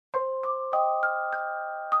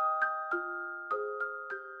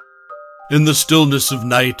In the stillness of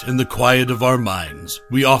night and the quiet of our minds,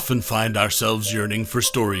 we often find ourselves yearning for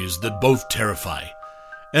stories that both terrify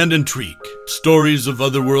and intrigue, stories of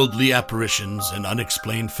otherworldly apparitions and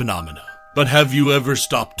unexplained phenomena. But have you ever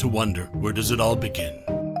stopped to wonder, where does it all begin?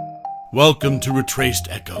 Welcome to Retraced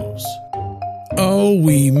Echoes. Oh,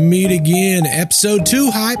 we meet again. Episode 2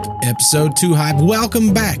 hype. Episode 2 hype.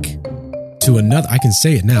 Welcome back to another, I can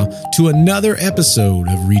say it now, to another episode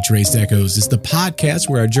of Retraced Echoes. It's the podcast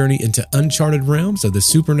where I journey into uncharted realms of the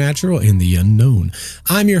supernatural and the unknown.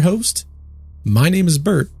 I'm your host. My name is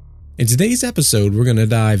Bert. In today's episode, we're going to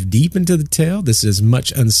dive deep into the tale. This is as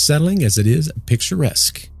much unsettling as it is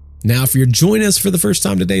picturesque. Now, if you're joining us for the first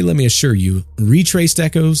time today, let me assure you, Retraced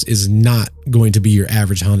Echoes is not going to be your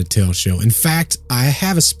average haunted tale show. In fact, I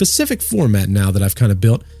have a specific format now that I've kind of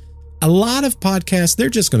built. A lot of podcasts, they're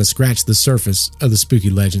just going to scratch the surface of the spooky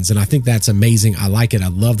legends, and I think that's amazing. I like it. I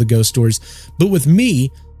love the ghost stories. But with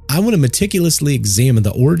me, I want to meticulously examine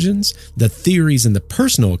the origins, the theories, and the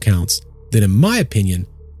personal accounts that, in my opinion,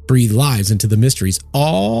 breathe lives into the mysteries,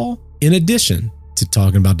 all in addition to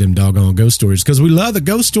talking about them doggone ghost stories, because we love the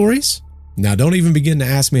ghost stories. Now, don't even begin to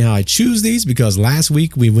ask me how I choose these, because last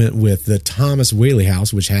week we went with the Thomas Whaley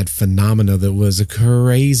house, which had phenomena that was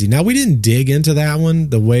crazy. Now, we didn't dig into that one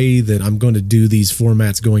the way that I'm going to do these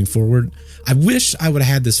formats going forward. I wish I would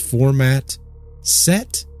have had this format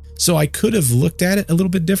set so I could have looked at it a little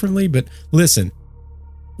bit differently, but listen,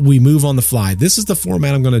 we move on the fly. This is the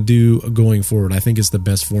format I'm going to do going forward. I think it's the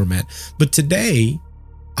best format. But today,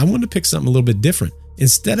 I want to pick something a little bit different.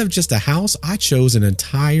 Instead of just a house, I chose an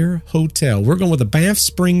entire hotel. We're going with the Banff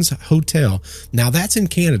Springs Hotel. Now, that's in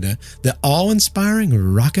Canada, the awe-inspiring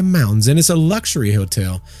Rocky Mountains, and it's a luxury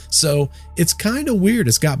hotel. So it's kind of weird.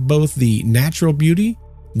 It's got both the natural beauty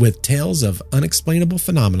with tales of unexplainable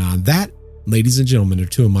phenomena. That, ladies and gentlemen, are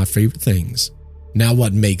two of my favorite things. Now,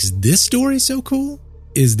 what makes this story so cool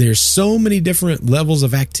is there's so many different levels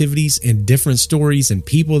of activities and different stories and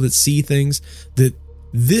people that see things that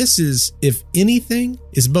this is, if anything,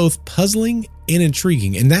 is both puzzling and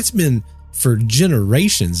intriguing. And that's been for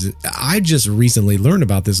generations. I just recently learned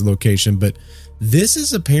about this location, but this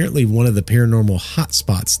is apparently one of the paranormal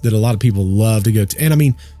hotspots that a lot of people love to go to. And I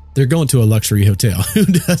mean, they're going to a luxury hotel. Who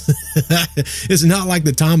doesn't? It's not like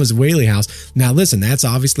the Thomas Whaley house. Now, listen, that's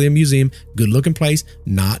obviously a museum, good looking place,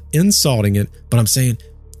 not insulting it, but I'm saying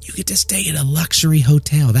you get to stay at a luxury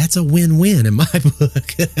hotel. That's a win-win in my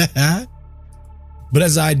book. But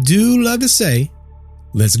as I do love to say,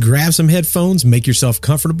 let's grab some headphones, make yourself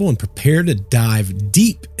comfortable, and prepare to dive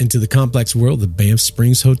deep into the complex world of the Banff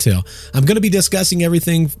Springs Hotel. I'm going to be discussing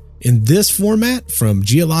everything in this format, from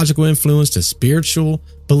geological influence to spiritual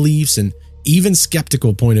beliefs and even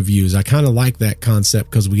skeptical point of views. I kind of like that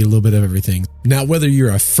concept because we get a little bit of everything. Now, whether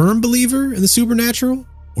you're a firm believer in the supernatural,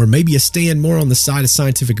 or maybe you stand more on the side of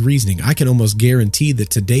scientific reasoning, I can almost guarantee that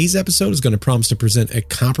today's episode is going to promise to present a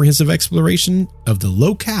comprehensive exploration of the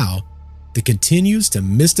locale that continues to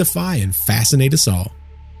mystify and fascinate us all.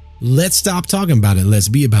 Let's stop talking about it. Let's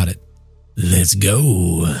be about it. Let's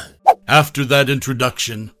go. After that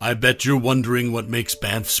introduction, I bet you're wondering what makes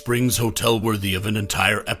Banff Springs Hotel worthy of an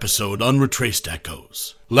entire episode on Retraced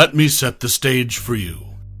Echoes. Let me set the stage for you.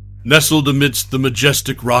 Nestled amidst the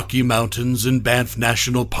majestic Rocky Mountains in Banff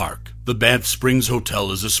National Park, the Banff Springs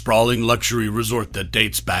Hotel is a sprawling luxury resort that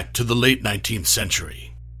dates back to the late 19th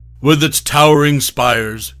century. With its towering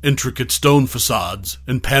spires, intricate stone facades,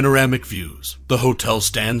 and panoramic views, the hotel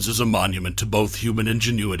stands as a monument to both human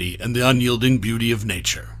ingenuity and the unyielding beauty of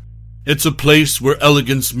nature. It's a place where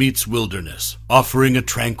elegance meets wilderness, offering a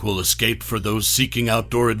tranquil escape for those seeking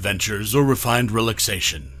outdoor adventures or refined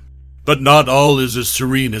relaxation. But not all is as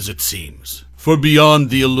serene as it seems, for beyond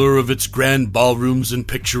the allure of its grand ballrooms and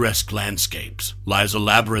picturesque landscapes lies a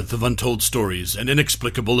labyrinth of untold stories and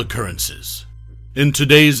inexplicable occurrences. In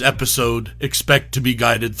today's episode, expect to be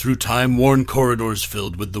guided through time-worn corridors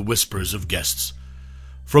filled with the whispers of guests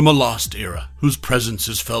from a lost era whose presence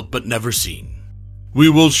is felt but never seen. We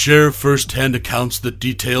will share first-hand accounts that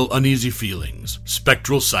detail uneasy feelings,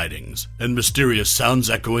 spectral sightings, and mysterious sounds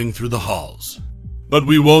echoing through the halls. But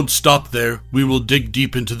we won't stop there. We will dig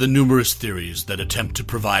deep into the numerous theories that attempt to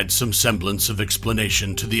provide some semblance of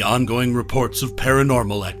explanation to the ongoing reports of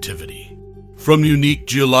paranormal activity. From unique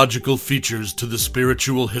geological features to the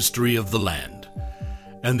spiritual history of the land,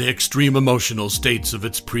 and the extreme emotional states of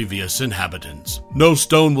its previous inhabitants, no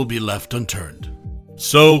stone will be left unturned.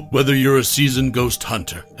 So, whether you're a seasoned ghost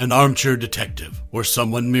hunter, an armchair detective, or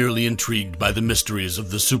someone merely intrigued by the mysteries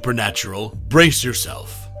of the supernatural, brace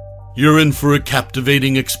yourself. You're in for a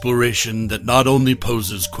captivating exploration that not only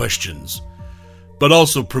poses questions, but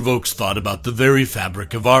also provokes thought about the very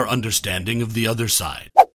fabric of our understanding of the other side.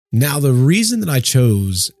 Now, the reason that I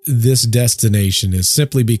chose this destination is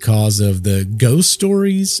simply because of the ghost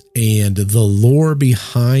stories and the lore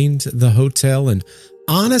behind the hotel. And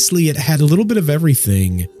honestly, it had a little bit of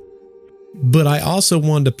everything, but I also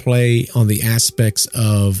wanted to play on the aspects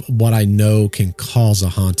of what I know can cause a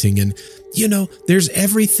haunting. And, you know, there's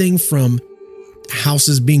everything from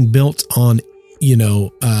houses being built on,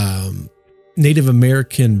 Native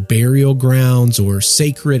American burial grounds or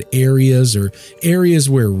sacred areas or areas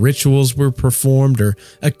where rituals were performed, or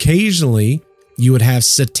occasionally you would have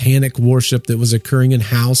satanic worship that was occurring in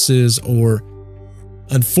houses, or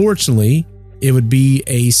unfortunately it would be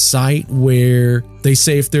a site where they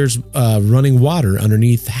say if there's running water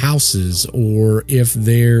underneath houses, or if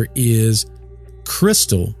there is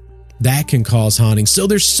crystal, that can cause haunting. So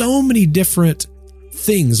there's so many different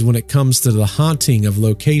things when it comes to the haunting of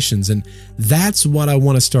locations, and that's what I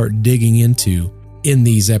want to start digging into in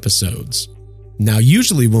these episodes. Now,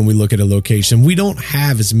 usually when we look at a location, we don't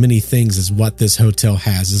have as many things as what this hotel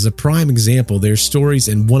has. As a prime example, there's stories,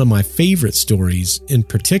 and one of my favorite stories in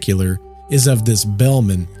particular is of this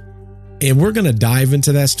bellman, and we're going to dive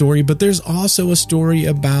into that story. But there's also a story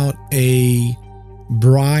about a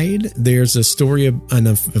bride. There's a story, a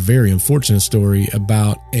very unfortunate story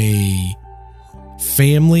about a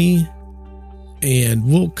family, and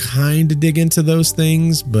we'll kind of dig into those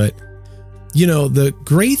things. But the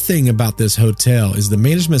great thing about this hotel is the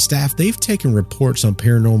management staff, they've taken reports on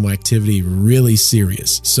paranormal activity really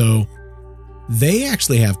serious. So they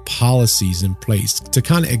actually have policies in place to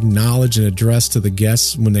kind of acknowledge and address to the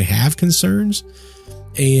guests when they have concerns.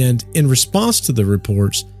 And in response to the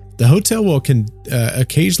reports, the hotel will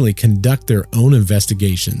occasionally conduct their own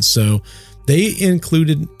investigations. So they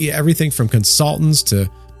included everything from consultants to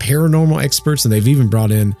paranormal experts, and they've even brought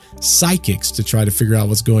in psychics to try to figure out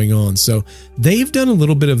what's going on. So they've done a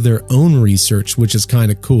little bit of their own research, which is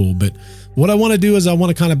kind of cool. But what I want to do is I want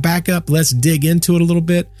to kind of back up. Let's dig into it a little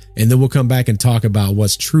bit, and then we'll come back and talk about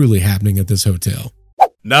what's truly happening at this hotel.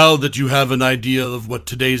 Now that you have an idea of what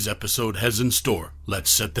today's episode has in store, let's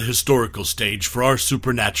set the historical stage for our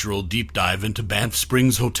supernatural deep dive into Banff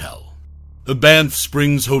Springs Hotel. The Banff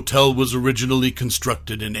Springs Hotel was originally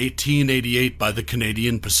constructed in 1888 by the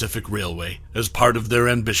Canadian Pacific Railway as part of their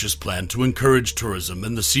ambitious plan to encourage tourism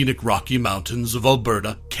in the scenic Rocky Mountains of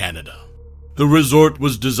Alberta, Canada. The resort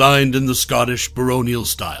was designed in the Scottish baronial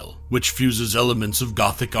style, which fuses elements of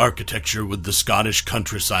Gothic architecture with the Scottish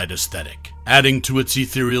countryside aesthetic, adding to its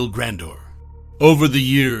ethereal grandeur. Over the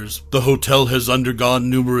years, the hotel has undergone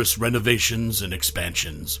numerous renovations and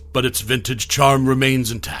expansions, but its vintage charm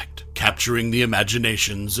remains intact, capturing the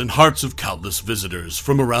imaginations and hearts of countless visitors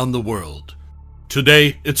from around the world.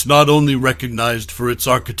 Today, it's not only recognized for its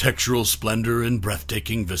architectural splendor and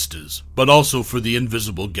breathtaking vistas, but also for the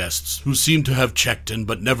invisible guests who seem to have checked in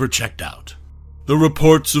but never checked out. The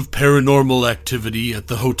reports of paranormal activity at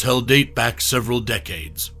the hotel date back several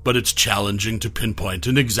decades, but it's challenging to pinpoint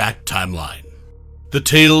an exact timeline. The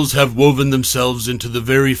tales have woven themselves into the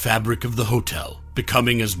very fabric of the hotel,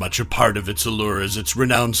 becoming as much a part of its allure as its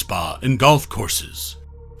renowned spa and golf courses.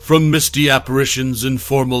 From misty apparitions in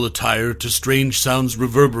formal attire to strange sounds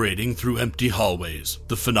reverberating through empty hallways,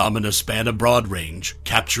 the phenomena span a broad range,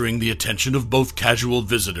 capturing the attention of both casual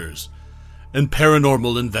visitors and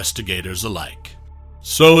paranormal investigators alike.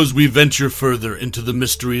 So as we venture further into the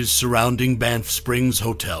mysteries surrounding Banff Springs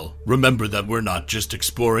Hotel, remember that we're not just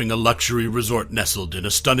exploring a luxury resort nestled in a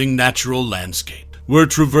stunning natural landscape. We're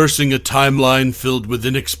traversing a timeline filled with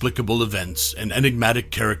inexplicable events and enigmatic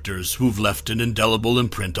characters who've left an indelible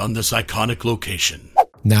imprint on this iconic location.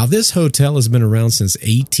 Now, this hotel has been around since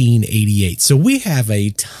 1888, so we have a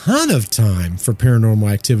ton of time for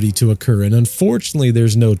paranormal activity to occur, and unfortunately,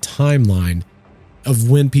 there's no timeline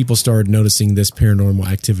of when people started noticing this paranormal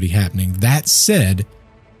activity happening. That said,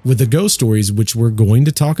 with the ghost stories, which we're going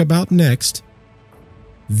to talk about next,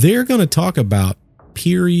 they're going to talk about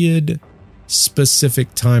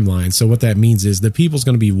period-specific timelines. So what that means is the people's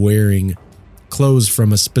going to be wearing clothes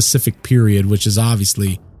from a specific period, which is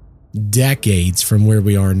obviously decades from where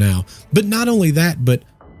we are now. But not only that, but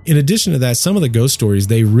in addition to that, some of the ghost stories,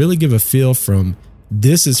 they really give a feel from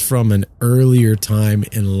this is from an earlier time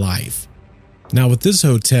in life. Now, with this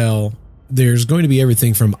hotel, there's going to be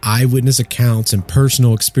everything from eyewitness accounts and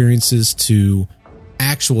personal experiences to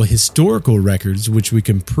actual historical records, which we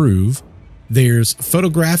can prove. There's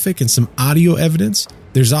photographic and some audio evidence.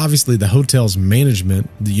 There's obviously the hotel's management.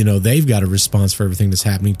 They've got a response for everything that's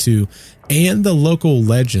happening too. And the local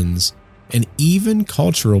legends and even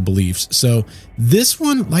cultural beliefs. So this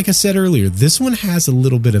one, like I said earlier, this one has a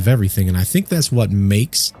little bit of everything. And I think that's what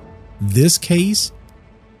makes this case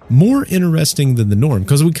more interesting than the norm,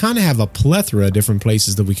 because we kind of have a plethora of different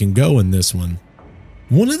places that we can go in this one.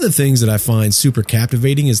 One of the things that I find super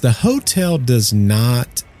captivating is the hotel does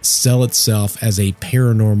not sell itself as a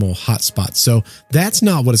paranormal hotspot. So that's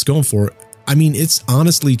not what it's going for. I mean, it's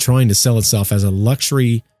honestly trying to sell itself as a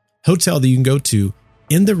luxury hotel that you can go to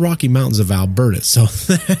in the Rocky Mountains of Alberta. So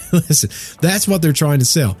listen, that's what they're trying to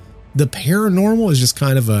sell. The paranormal is just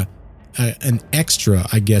kind of an extra,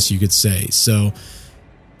 I guess you could say. So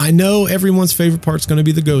I know everyone's favorite part is going to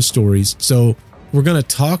be the ghost stories. So we're going to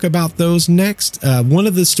talk about those next. One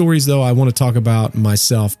of the stories, though, I want to talk about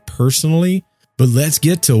myself personally. But let's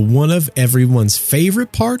get to one of everyone's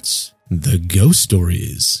favorite parts, the ghost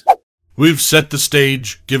stories. We've set the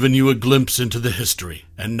stage, given you a glimpse into the history,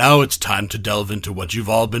 and now it's time to delve into what you've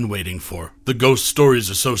all been waiting for, the ghost stories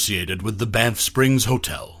associated with the Banff Springs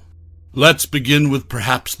Hotel. Let's begin with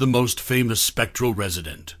perhaps the most famous spectral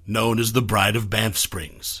resident, known as the Bride of Banff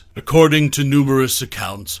Springs. According to numerous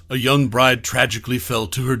accounts, a young bride tragically fell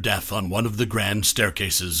to her death on one of the grand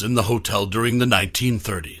staircases in the hotel during the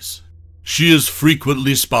 1930s. She is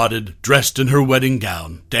frequently spotted, dressed in her wedding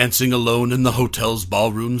gown, dancing alone in the hotel's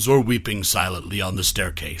ballrooms or weeping silently on the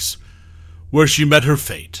staircase, where she met her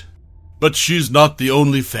fate. But she's not the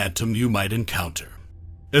only phantom you might encounter.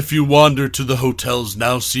 If you wander to the hotel's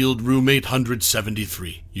now sealed room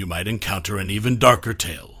 873, you might encounter an even darker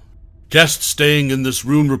tale. Guests staying in this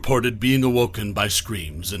room reported being awoken by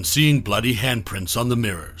screams and seeing bloody handprints on the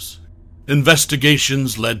mirrors.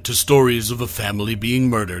 Investigations led to stories of a family being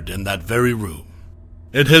murdered in that very room.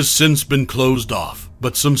 It has since been closed off,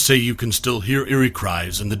 but some say you can still hear eerie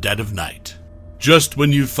cries in the dead of night. Just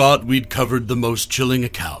when you thought we'd covered the most chilling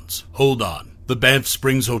accounts, hold on. The Banff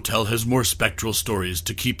Springs Hotel has more spectral stories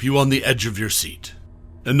to keep you on the edge of your seat.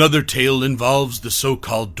 Another tale involves the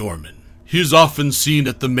so-called doorman. He is often seen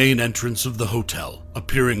at the main entrance of the hotel,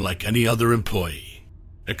 appearing like any other employee.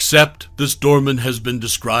 Except this doorman has been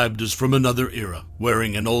described as from another era,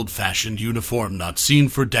 wearing an old-fashioned uniform not seen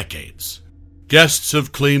for decades. Guests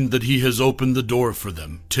have claimed that he has opened the door for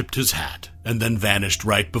them, tipped his hat, and then vanished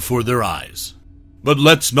right before their eyes. But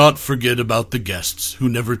let's not forget about the guests who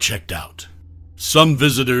never checked out. Some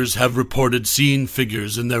visitors have reported seeing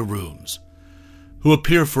figures in their rooms, who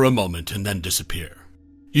appear for a moment and then disappear.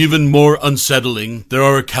 Even more unsettling, there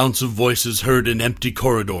are accounts of voices heard in empty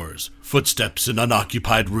corridors, footsteps in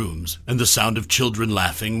unoccupied rooms, and the sound of children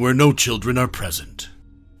laughing where no children are present.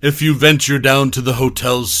 If you venture down to the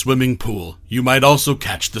hotel's swimming pool, you might also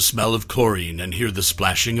catch the smell of chlorine and hear the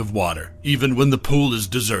splashing of water, even when the pool is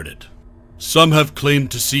deserted. Some have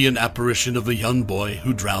claimed to see an apparition of a young boy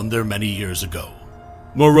who drowned there many years ago.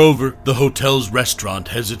 Moreover, the hotel's restaurant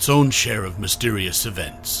has its own share of mysterious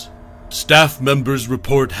events. Staff members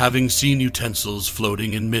report having seen utensils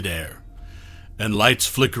floating in midair, and lights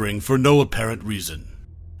flickering for no apparent reason.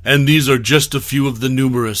 And these are just a few of the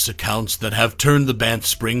numerous accounts that have turned the Banff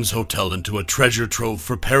Springs Hotel into a treasure trove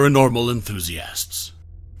for paranormal enthusiasts.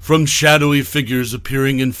 From shadowy figures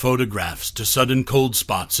appearing in photographs to sudden cold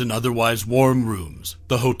spots in otherwise warm rooms,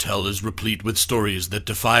 the hotel is replete with stories that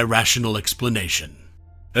defy rational explanation.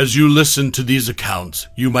 As you listen to these accounts,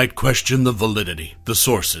 you might question the validity, the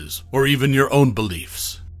sources, or even your own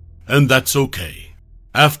beliefs. And that's okay.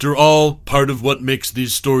 After all, part of what makes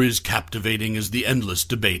these stories captivating is the endless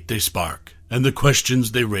debate they spark, and the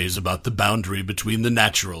questions they raise about the boundary between the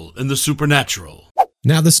natural and the supernatural.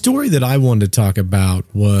 Now, the story that I wanted to talk about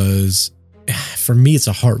was, for me, it's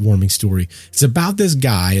a heartwarming story. It's about this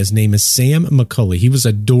guy. His name is Sam McCulley. He was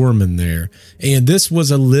a doorman there, and this was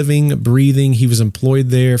a living, breathing. He was employed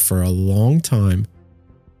there for a long time,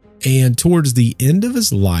 and towards the end of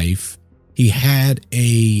his life, he had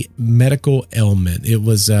a medical ailment. It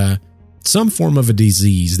was some form of a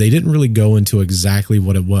disease. They didn't really go into exactly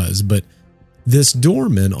what it was, but this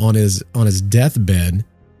doorman on his deathbed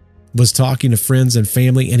was talking to friends and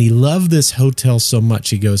family, and he loved this hotel so much.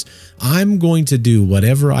 He goes, I'm going to do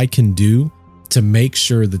whatever I can do to make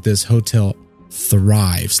sure that this hotel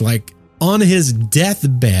thrives. Like on his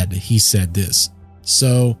deathbed, he said this.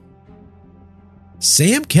 So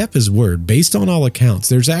Sam kept his word based on all accounts.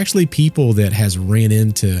 There's actually people that has ran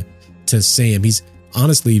into Sam. He's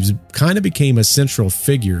kind of became a central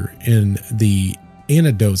figure in the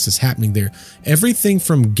anecdotes that's happening there. Everything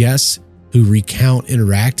from guests who recount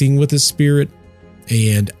interacting with his spirit,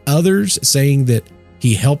 and others saying that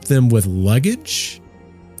he helped them with luggage.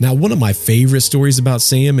 Now, one of my favorite stories about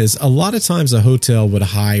Sam is a lot of times a hotel would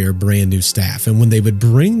hire brand new staff. And when they would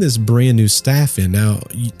bring this brand new staff in, now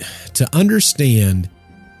to understand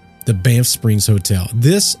the Banff Springs Hotel,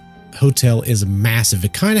 this hotel is massive.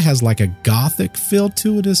 It kind of has like a gothic feel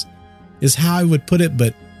to it is how I would put it,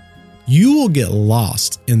 but you will get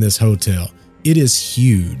lost in this hotel. It is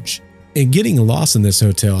huge. And getting lost in this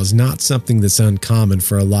hotel is not something that's uncommon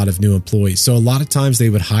for a lot of new employees. So a lot of times they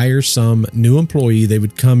would hire some new employee. They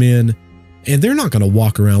would come in and they're not going to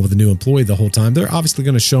walk around with a new employee the whole time. They're obviously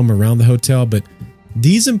going to show them around the hotel, but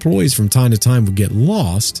these employees from time to time would get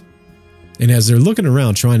lost. And as they're looking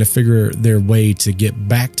around trying to figure their way to get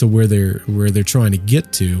back to where they're trying to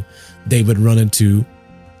get to, they would run into,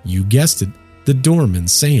 you guessed it, the doorman,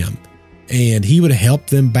 Sam. And he would help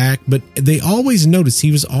them back, but they always noticed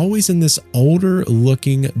he was always in this older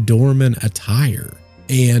looking doorman attire.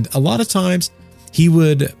 And a lot of times he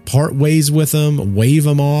would part ways with them, wave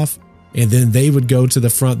them off, and then they would go to the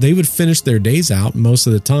front. They would finish their days out most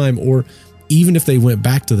of the time, or even if they went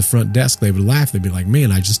back to the front desk, they would laugh. They'd be like,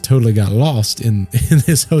 man, I just totally got lost in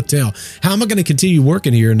this hotel. How am I going to continue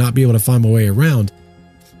working here and not be able to find my way around?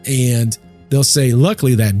 And they'll say,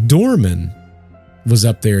 luckily that doorman was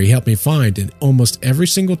up there. He helped me find, and almost every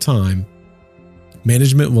single time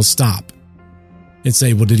management will stop and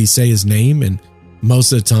say, well, did he say his name? And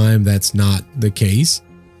most of the time that's not the case,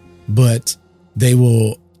 but they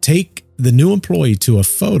will take the new employee to a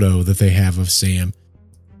photo that they have of Sam.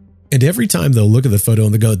 And every time they'll look at the photo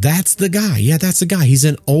and they go, that's the guy. Yeah, that's the guy. He's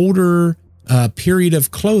an older period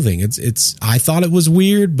of clothing. I thought it was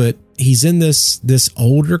weird, but he's in this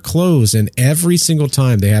older clothes, and every single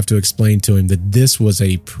time they have to explain to him that this was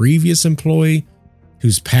a previous employee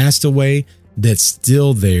who's passed away that's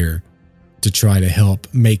still there to try to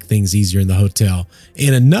help make things easier in the hotel.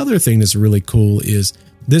 And another thing that's really cool is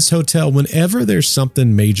this hotel, whenever there's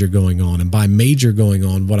something major going on, and by major going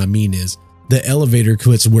on, what I mean is the elevator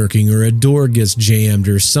quits working or a door gets jammed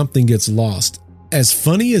or something gets lost. As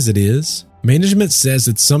funny as it is, management says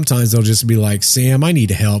that sometimes they'll just be like, Sam, I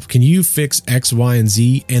need help. Can you fix X, Y, and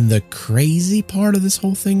Z? And the crazy part of this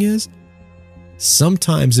whole thing is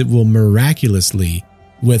sometimes it will miraculously,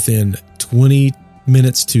 within 20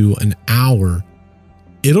 minutes to an hour,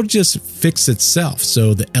 it'll just fix itself.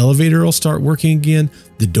 So the elevator will start working again.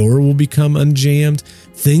 The door will become unjammed.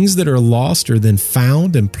 Things that are lost are then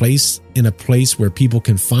found and placed in a place where people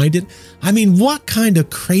can find it. I mean, what kind of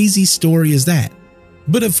crazy story is that?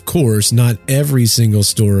 But of course, not every single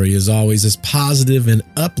story is always as positive and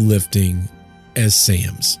uplifting as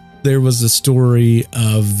Sam's. There was a story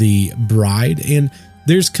of the bride, and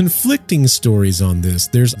there's conflicting stories on this.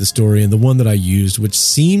 There's the story, and the one that I used, which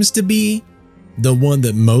seems to be the one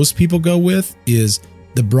that most people go with, is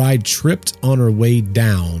the bride tripped on her way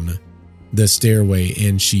down the stairway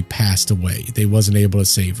and she passed away. They wasn't able to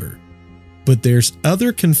save her. But there's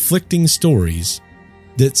other conflicting stories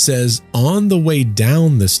that says on the way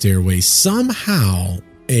down the stairway, somehow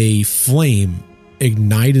a flame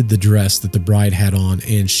ignited the dress that the bride had on,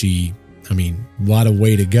 and she, a lot of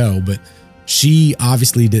way to go, but she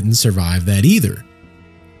obviously didn't survive that either.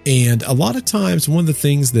 And a lot of times, one of the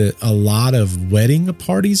things that a lot of wedding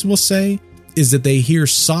parties will say is that they hear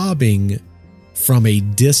sobbing from a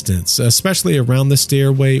distance, especially around the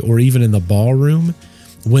stairway or even in the ballroom,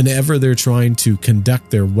 whenever they're trying to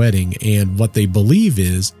conduct their wedding. And what they believe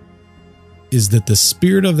is that the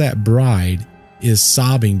spirit of that bride is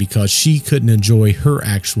sobbing because she couldn't enjoy her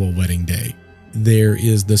actual wedding day. There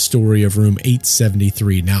is the story of room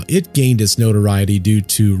 873. Now, it gained its notoriety due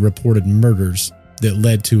to reported murders that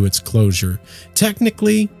led to its closure.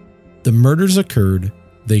 Technically, the murders occurred,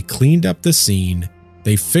 they cleaned up the scene,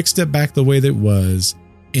 they fixed it back the way that it was,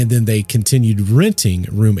 and then they continued renting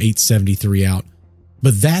room 873 out.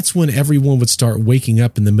 But that's when everyone would start waking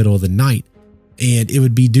up in the middle of the night, and it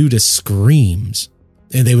would be due to screams.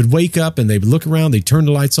 And they would wake up and they'd look around, they'd turn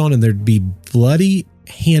the lights on, and there'd be bloody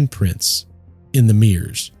handprints in the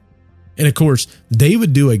mirrors. And of course, they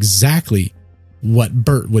would do exactly what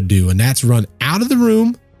Bert would do, and that's run out of the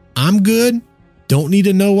room. I'm good. Don't need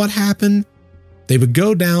to know what happened. They would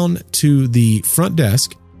go down to the front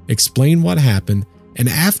desk, explain what happened, and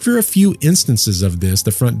after a few instances of this,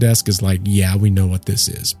 the front desk is like, yeah, we know what this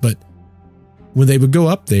is. But when they would go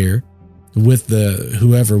up there with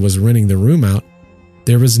whoever was renting the room out,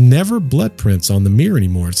 there was never blood prints on the mirror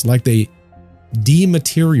anymore. It's like they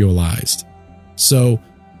dematerialized. So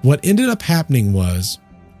what ended up happening was,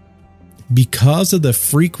 because of the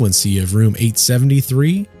frequency of room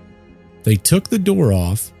 873, they took the door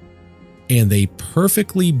off, and they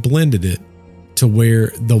perfectly blended it to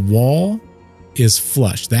where the wall is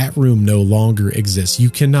flush. That room no longer exists. You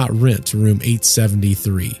cannot rent room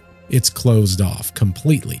 873. It's closed off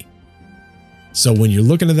completely. So when you're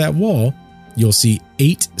looking at that wall, you'll see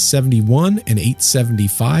 871 and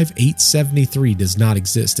 875. 873 does not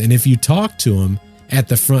exist. And if you talk to them at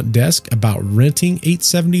the front desk about renting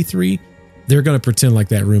 873, they're going to pretend like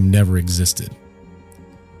that room never existed.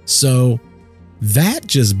 So that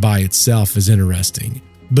just by itself is interesting.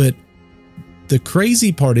 But the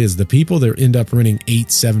crazy part is the people that end up renting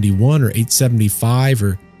 871 or 875,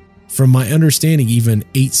 or from my understanding, even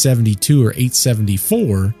 872 or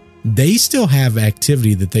 874, they still have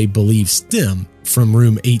activity that they believe stem from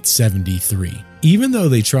room 873. Even though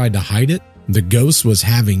they tried to hide it, the ghost was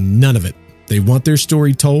having none of it. They want their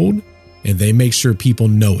story told, and they make sure people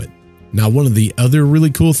know it. Now, one of the other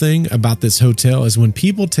really cool thing about this hotel is when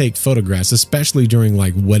people take photographs, especially during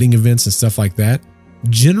like wedding events and stuff like that,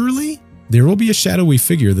 generally there will be a shadowy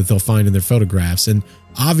figure that they'll find in their photographs. And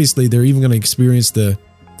obviously they're even going to experience the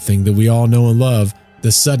thing that we all know and love,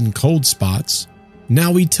 the sudden cold spots.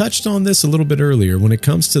 Now, we touched on this a little bit earlier. When it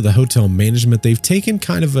comes to the hotel management, they've taken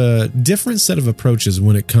kind of a different set of approaches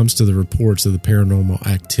when it comes to the reports of the paranormal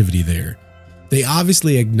activity there. They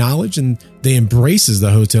obviously acknowledge and they embraces the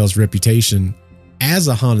hotel's reputation as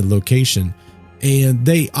a haunted location. And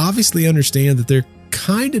they obviously understand that they're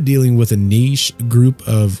kind of dealing with a niche group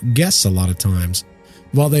of guests a lot of times.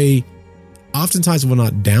 While they oftentimes will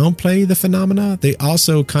not downplay the phenomena, they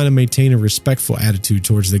also kind of maintain a respectful attitude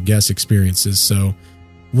towards the guest experiences. So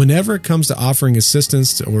whenever it comes to offering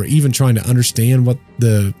assistance or even trying to understand what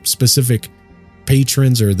the specific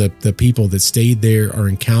patrons or the people that stayed there are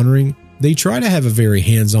encountering, they try to have a very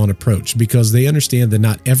hands-on approach because they understand that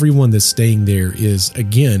not everyone that's staying there is,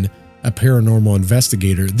 again, a paranormal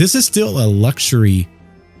investigator. This is still a luxury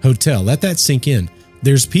hotel. Let that sink in.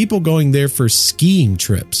 There's people going there for skiing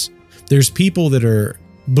trips. There's people that are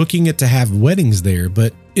booking it to have weddings there,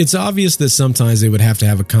 but it's obvious that sometimes they would have to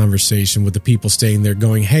have a conversation with the people staying there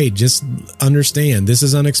going, hey, just understand this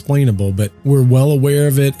is unexplainable, but we're well aware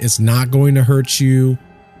of it. It's not going to hurt you.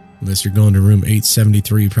 Unless you're going to room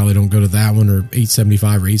 873, you probably don't go to that one, or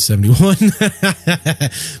 875 or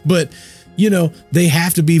 871. But, you know, they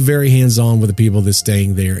have to be very hands-on with the people that's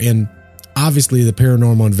staying there. And obviously the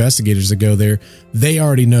paranormal investigators that go there, they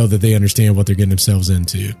already know that they understand what they're getting themselves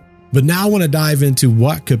into. But now I want to dive into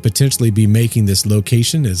what could potentially be making this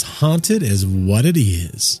location as haunted as what it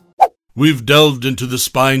is. We've delved into the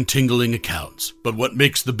spine-tingling accounts, but what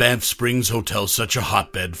makes the Banff Springs Hotel such a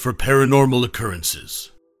hotbed for paranormal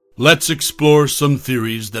occurrences? Let's explore some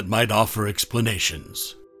theories that might offer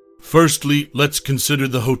explanations. Firstly, let's consider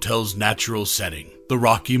the hotel's natural setting, the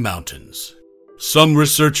Rocky Mountains. Some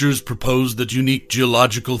researchers propose that unique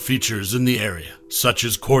geological features in the area, such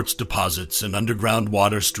as quartz deposits and underground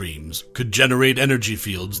water streams, could generate energy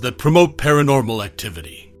fields that promote paranormal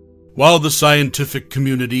activity. While the scientific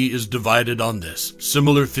community is divided on this,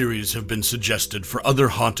 similar theories have been suggested for other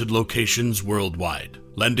haunted locations worldwide,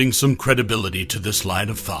 lending some credibility to this line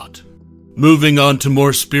of thought. Moving on to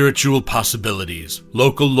more spiritual possibilities,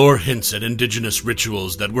 local lore hints at indigenous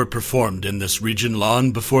rituals that were performed in this region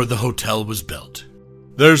long before the hotel was built.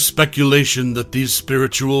 There's speculation that these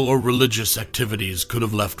spiritual or religious activities could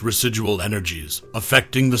have left residual energies,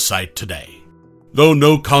 affecting the site today. Though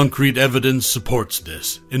no concrete evidence supports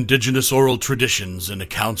this, indigenous oral traditions and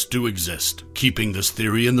accounts do exist, keeping this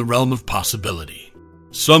theory in the realm of possibility.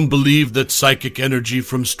 Some believe that psychic energy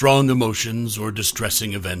from strong emotions or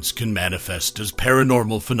distressing events can manifest as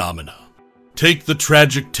paranormal phenomena. Take the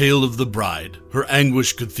tragic tale of the bride. Her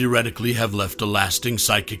anguish could theoretically have left a lasting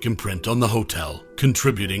psychic imprint on the hotel,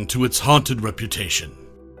 contributing to its haunted reputation.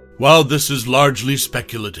 While this is largely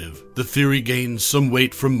speculative, the theory gains some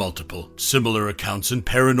weight from multiple, similar accounts in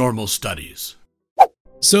paranormal studies.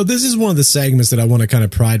 So this is one of the segments that I want to kind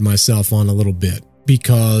of pride myself on a little bit,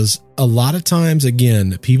 because a lot of times,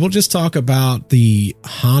 again, people just talk about the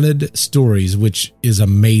haunted stories, which is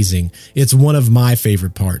amazing. It's one of my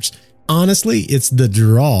favorite parts. Honestly, it's the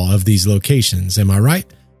draw of these locations. Am I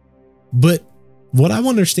right? But what I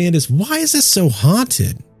want to understand is, why is this so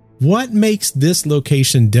haunted? What makes this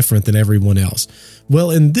location different than everyone else?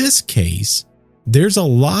 Well, in this case, there's a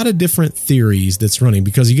lot of different theories that's running,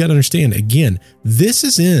 because you got to understand, again, this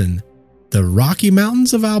is in the Rocky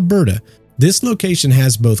Mountains of Alberta. This location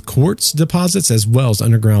has both quartz deposits as well as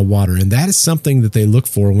underground water, and that is something that they look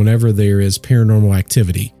for whenever there is paranormal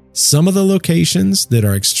activity. Some of the locations that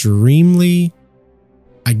are extremely,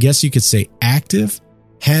 I guess you could say, active,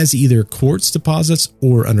 has either quartz deposits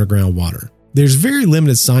or underground water. There's very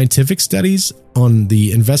limited scientific studies on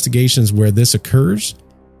the investigations where this occurs,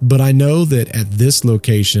 but I know that at this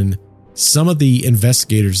location, some of the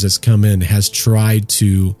investigators that's come in has tried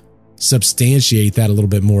to substantiate that a little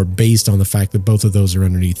bit more based on the fact that both of those are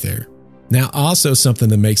underneath there. Now, also something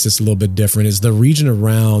that makes this a little bit different is the region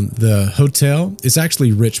around the hotel is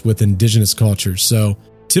actually rich with indigenous cultures. So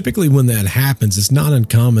typically when that happens, it's not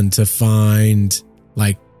uncommon to find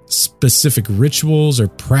like specific rituals or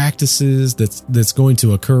practices that's going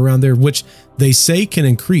to occur around there, which they say can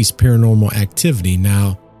increase paranormal activity.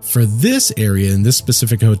 Now, for this area in this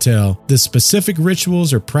specific hotel, the specific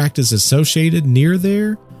rituals or practice associated near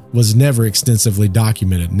there was never extensively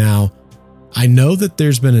documented. Now, I know that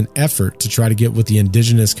there's been an effort to try to get with the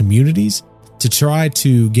indigenous communities to try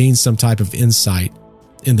to gain some type of insight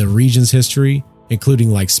in the region's history,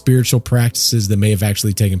 including like spiritual practices that may have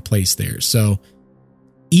actually taken place there. So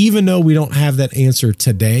even though we don't have that answer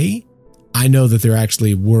today, I know that they're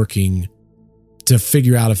actually working to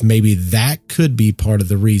figure out if maybe that could be part of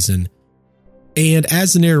the reason. And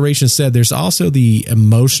as the narration said, there's also the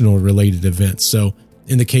emotional related events. So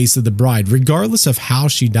in the case of the bride, regardless of how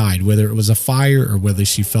she died, whether it was a fire or whether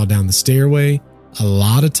she fell down the stairway, a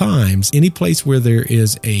lot of times, any place where there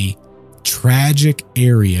is a tragic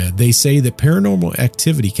area, they say that paranormal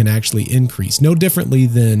activity can actually increase. No differently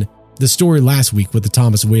than the story last week with the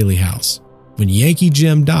Thomas Whaley house. When Yankee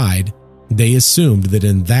Jim died, they assumed that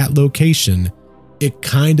in that location, it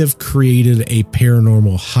kind of created a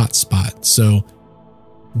paranormal hotspot. So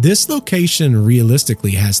this location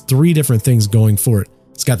realistically has three different things going for it.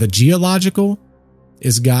 It's got the geological,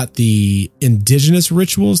 it's got the indigenous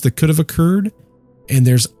rituals that could have occurred, and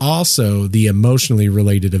there's also the emotionally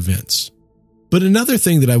related events. But another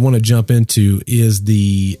thing that I want to jump into is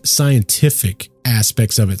the scientific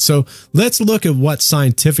aspects of it. So let's look at what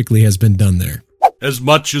scientifically has been done there. As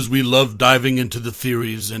much as we love diving into the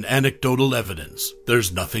theories and anecdotal evidence,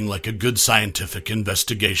 there's nothing like a good scientific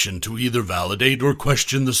investigation to either validate or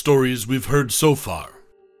question the stories we've heard so far.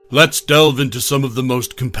 Let's delve into some of the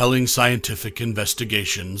most compelling scientific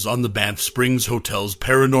investigations on the Banff Springs Hotel's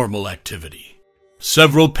paranormal activity.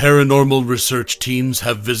 Several paranormal research teams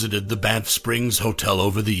have visited the Banff Springs Hotel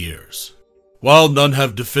over the years. While none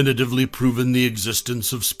have definitively proven the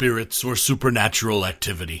existence of spirits or supernatural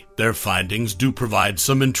activity, their findings do provide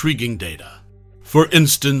some intriguing data. For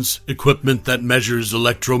instance, equipment that measures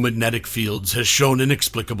electromagnetic fields has shown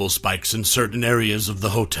inexplicable spikes in certain areas of the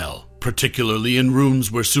hotel, particularly in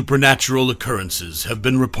rooms where supernatural occurrences have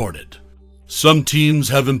been reported. Some teams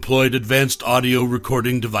have employed advanced audio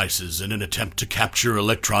recording devices in an attempt to capture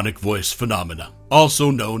electronic voice phenomena,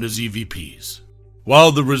 also known as EVPs.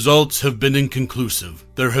 While the results have been inconclusive,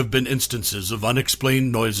 there have been instances of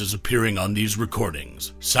unexplained noises appearing on these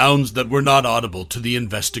recordings, sounds that were not audible to the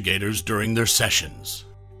investigators during their sessions.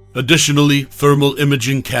 Additionally, thermal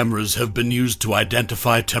imaging cameras have been used to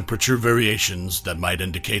identify temperature variations that might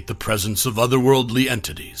indicate the presence of otherworldly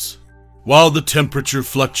entities. While the temperature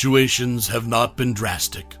fluctuations have not been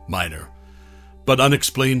drastic, minor, but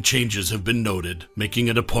unexplained changes have been noted, making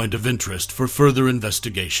it a point of interest for further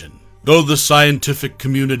investigation. Though the scientific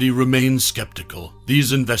community remains skeptical,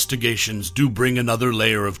 these investigations do bring another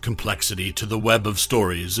layer of complexity to the web of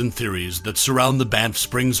stories and theories that surround the Banff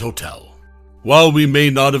Springs Hotel. While we may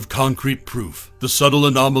not have concrete proof, the subtle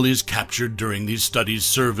anomalies captured during these studies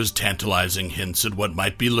serve as tantalizing hints at what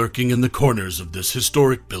might be lurking in the corners of this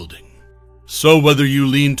historic building. So whether you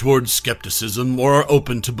lean towards skepticism or are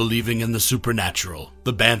open to believing in the supernatural,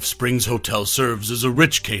 the Banff Springs Hotel serves as a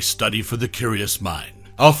rich case study for the curious mind,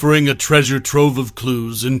 offering a treasure trove of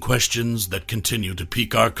clues and questions that continue to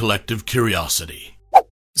pique our collective curiosity.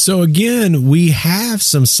 So again, we have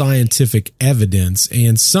some scientific evidence,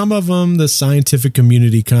 and some of them the scientific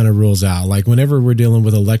community kind of rules out. Like whenever we're dealing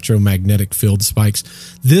with electromagnetic field spikes,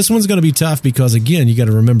 this one's going to be tough because, again, you got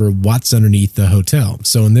to remember what's underneath the hotel.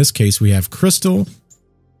 So in this case, we have crystal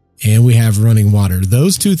and we have running water.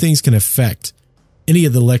 Those two things can affect any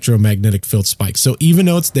of the electromagnetic field spikes. So even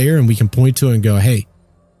though it's there and we can point to it and go, hey,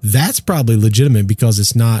 that's probably legitimate because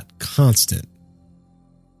it's not constant,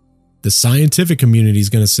 the scientific community is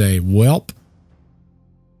going to say, well,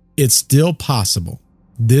 it's still possible.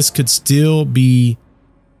 This could still be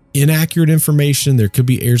inaccurate information. There could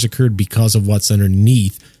be errors occurred because of what's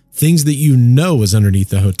underneath, things that you know is underneath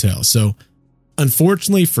the hotel. So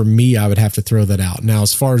unfortunately for me, I would have to throw that out. Now,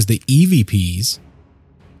 as far as the EVPs,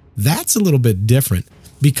 that's a little bit different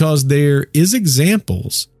because there is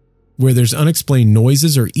examples where there's unexplained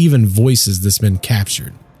noises or even voices that's been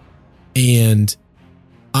captured. And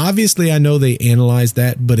obviously, I know they analyze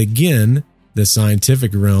that, but again, the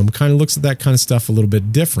scientific realm kind of looks at that kind of stuff a little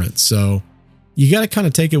bit different. So you got to kind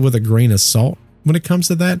of take it with a grain of salt when it comes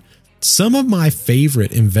to that. Some of my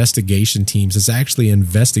favorite investigation teams has actually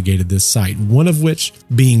investigated this site, one of which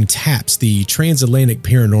being TAPS, the Transatlantic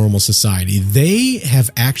Paranormal Society. They have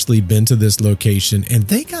actually been to this location and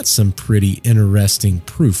they got some pretty interesting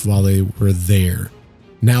proof while they were there.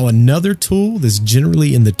 Now, another tool that's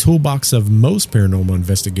generally in the toolbox of most paranormal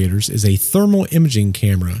investigators is a thermal imaging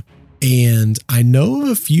camera. And I know of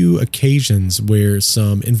a few occasions where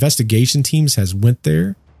some investigation teams has went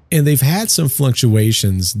there and they've had some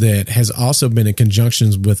fluctuations that has also been in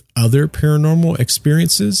conjunction with other paranormal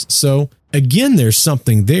experiences. So again, there's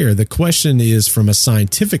something there. The question is from a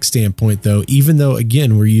scientific standpoint, though, even though,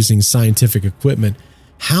 again, we're using scientific equipment,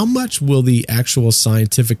 how much will the actual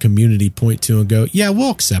scientific community point to and go, yeah,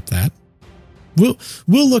 we'll accept that. We'll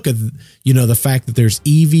look at, the fact that there's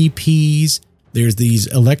EVPs, there's these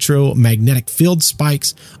electromagnetic field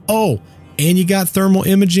spikes. Oh, and you got thermal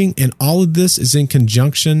imaging, and all of this is in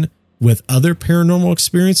conjunction with other paranormal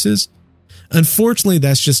experiences. Unfortunately,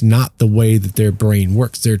 that's just not the way that their brain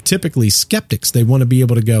works. They're typically skeptics. They want to be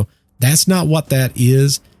able to go, that's not what that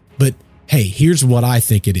is, but hey, here's what I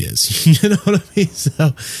think it is. You know what I mean?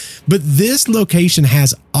 So, but this location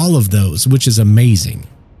has all of those, which is amazing.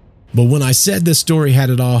 But when I said this story had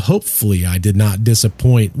it all, hopefully I did not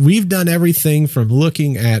disappoint. We've done everything from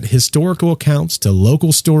looking at historical accounts to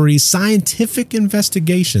local stories, scientific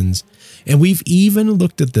investigations, and we've even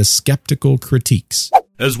looked at the skeptical critiques.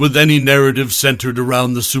 As with any narrative centered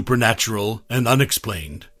around the supernatural and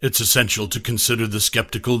unexplained, it's essential to consider the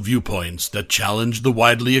skeptical viewpoints that challenge the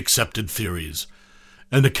widely accepted theories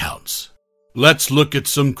and accounts. Let's look at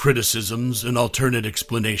some criticisms and alternate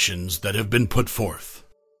explanations that have been put forth.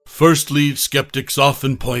 Firstly, skeptics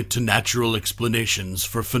often point to natural explanations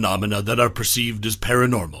for phenomena that are perceived as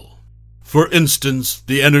paranormal. For instance,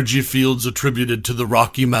 the energy fields attributed to the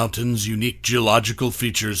Rocky Mountains' unique geological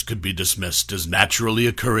features could be dismissed as naturally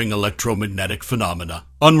occurring electromagnetic phenomena,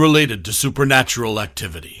 unrelated to supernatural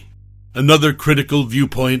activity. Another critical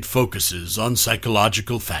viewpoint focuses on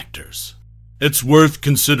psychological factors. It's worth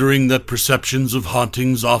considering that perceptions of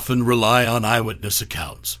hauntings often rely on eyewitness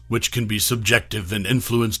accounts, which can be subjective and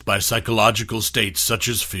influenced by psychological states such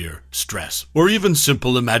as fear, stress, or even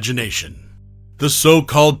simple imagination. The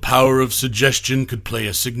so-called power of suggestion could play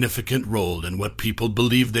a significant role in what people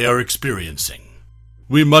believe they are experiencing.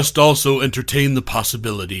 We must also entertain the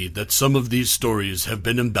possibility that some of these stories have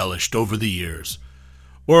been embellished over the years,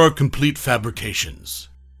 or are complete fabrications.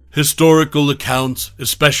 Historical accounts,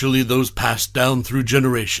 especially those passed down through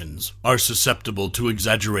generations, are susceptible to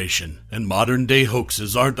exaggeration, and modern-day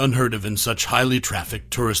hoaxes aren't unheard of in such highly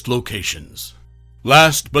trafficked tourist locations.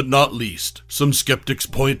 Last but not least, some skeptics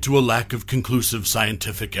point to a lack of conclusive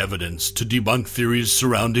scientific evidence to debunk theories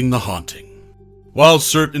surrounding the haunting. While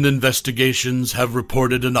certain investigations have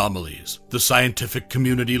reported anomalies, the scientific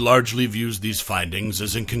community largely views these findings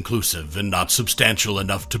as inconclusive and not substantial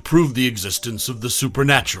enough to prove the existence of the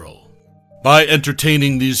supernatural. By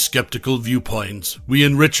entertaining these skeptical viewpoints, we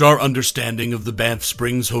enrich our understanding of the Banff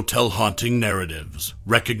Springs Hotel haunting narratives,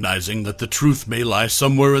 recognizing that the truth may lie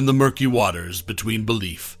somewhere in the murky waters between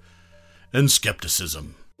belief and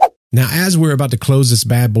skepticism. Now, as we're about to close this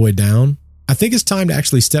bad boy down, I think it's time to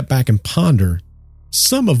actually step back and ponder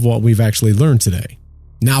some of what we've actually learned today.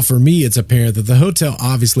 Now, for me, it's apparent that the hotel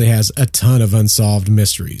obviously has a ton of unsolved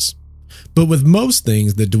mysteries. But with most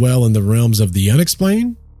things that dwell in the realms of the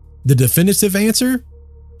unexplained, the definitive answer,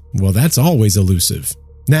 well, that's always elusive.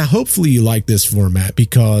 Now, hopefully you like this format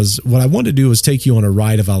because what I want to do is take you on a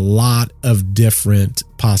ride of a lot of different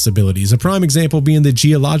possibilities. A prime example being the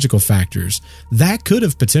geological factors that could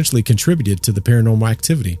have potentially contributed to the paranormal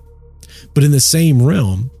activity. But in the same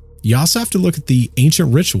realm, you also have to look at the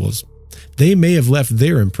ancient rituals. They may have left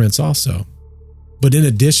their imprints also. But in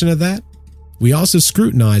addition to that, we also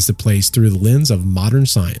scrutinize the place through the lens of modern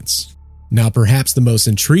science. Now, perhaps the most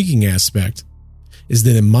intriguing aspect is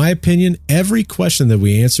that, in my opinion, every question that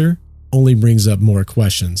we answer only brings up more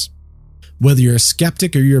questions. Whether you're a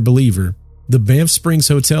skeptic or you're a believer, the Banff Springs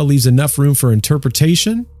Hotel leaves enough room for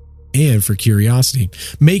interpretation and for curiosity,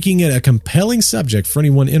 making it a compelling subject for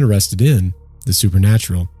anyone interested in the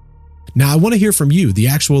supernatural. Now, I want to hear from you, the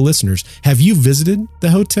actual listeners. Have you visited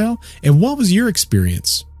the hotel? And what was your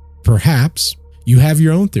experience? Perhaps you have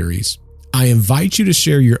your own theories. I invite you to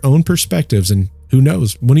share your own perspectives, and who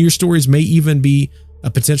knows, one of your stories may even be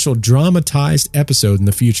a potential dramatized episode in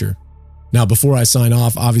the future. Now, before I sign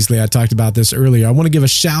off, obviously I talked about this earlier. I want to give a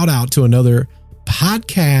shout out to another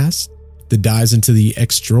podcast that dives into the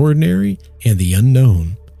extraordinary and the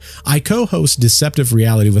unknown. I co-host Deceptive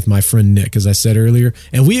Reality with my friend Nick, as I said earlier,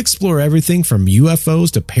 and we explore everything from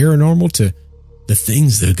UFOs to paranormal to the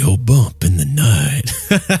things that go bump in the night.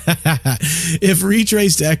 If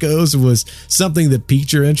Retraced Echoes was something that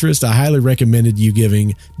piqued your interest, I highly recommended you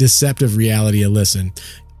giving Deceptive Reality a listen.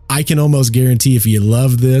 I can almost guarantee if you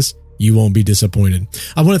love this, you won't be disappointed.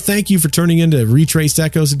 I want to thank you for turning into Retraced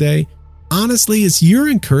Echoes today. Honestly, it's your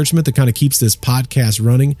encouragement that kind of keeps this podcast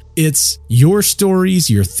running. It's your stories,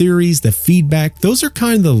 your theories, the feedback. Those are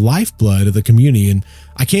kind of the lifeblood of the community, and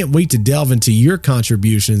I can't wait to delve into your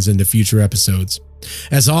contributions into future episodes.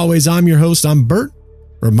 As always, I'm your host, I'm Bert,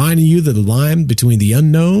 reminding you that the line between the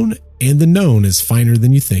unknown and the known is finer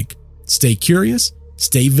than you think. Stay curious,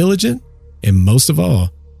 stay vigilant, and most of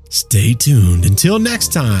all, stay tuned. Until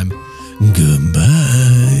next time, goodbye.